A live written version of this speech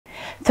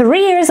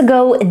3 years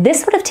ago,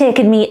 this would have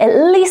taken me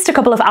at least a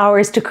couple of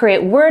hours to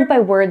create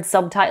word-by-word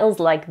subtitles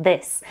like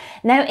this.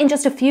 Now, in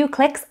just a few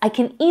clicks, I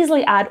can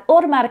easily add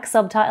automatic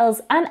subtitles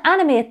and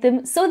animate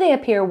them so they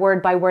appear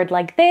word by word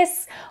like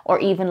this, or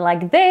even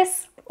like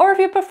this, or if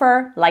you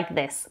prefer, like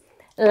this.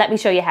 Let me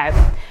show you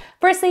how.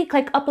 Firstly,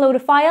 click upload a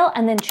file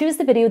and then choose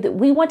the video that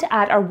we want to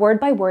add our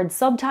word-by-word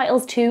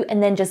subtitles to,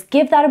 and then just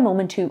give that a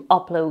moment to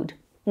upload.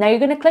 Now you're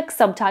going to click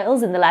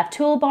Subtitles in the left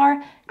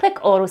toolbar,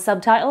 click Auto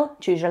Subtitle,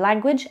 choose your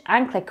language,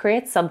 and click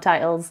Create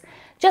Subtitles.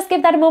 Just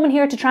give that a moment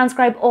here to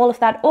transcribe all of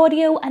that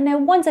audio, and now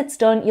once it's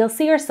done, you'll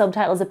see your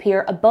subtitles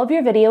appear above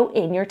your video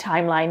in your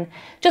timeline.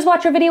 Just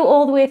watch your video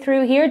all the way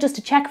through here just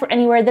to check for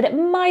anywhere that it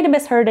might have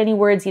misheard any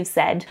words you've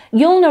said.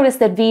 You'll notice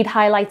that Veed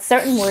highlights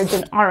certain words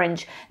in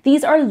orange.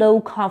 These are low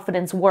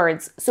confidence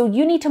words, so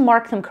you need to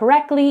mark them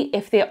correctly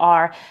if they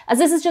are, as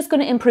this is just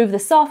going to improve the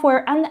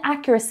software and the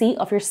accuracy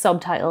of your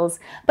subtitles.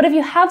 But if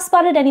you have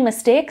spotted any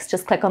mistakes,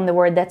 just click on the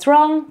word that's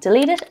wrong,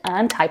 delete it,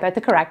 and type out the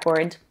correct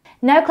word.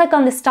 Now click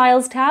on the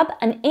Styles tab,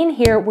 and in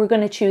here we're going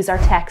to choose our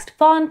text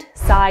font,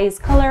 size,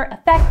 color,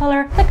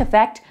 click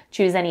effect,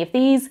 choose any of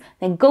these,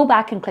 then go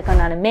back and click on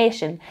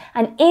animation.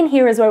 And in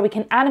here is where we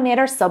can animate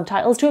our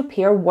subtitles to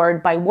appear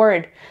word by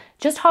word.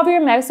 Just hover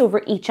your mouse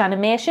over each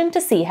animation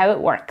to see how it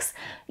works.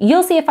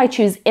 You'll see if I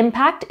choose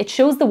Impact, it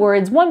shows the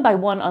words one by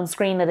one on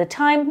screen at a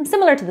time,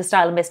 similar to the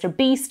style of Mr.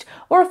 Beast,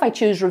 or if I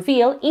choose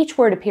Reveal, each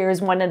word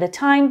appears one at a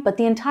time, but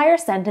the entire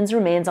sentence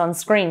remains on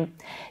screen.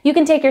 You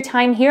can take your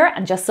time here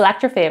and just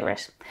select your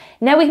favourite.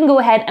 Now we can go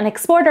ahead and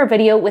export our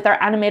video with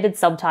our animated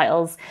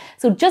subtitles.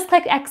 So just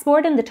click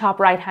Export in the top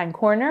right hand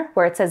corner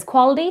where it says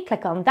Quality,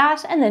 click on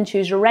that and then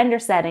choose your render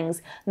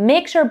settings.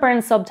 Make sure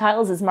Burn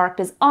Subtitles is marked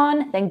as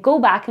on, then go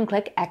back and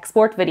click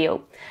Export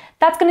Video.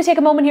 That's going to take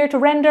a moment here to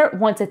render.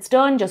 Once it's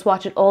done, just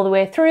watch it all the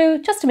way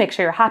through just to make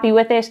sure you're happy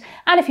with it.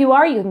 And if you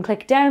are, you can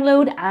click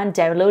Download and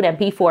download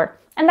MP4.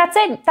 And that's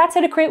it. That's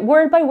how to create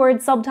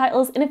word-by-word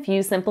subtitles in a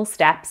few simple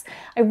steps.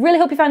 I really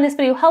hope you found this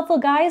video helpful,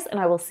 guys, and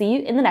I will see you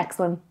in the next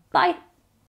one. Bye!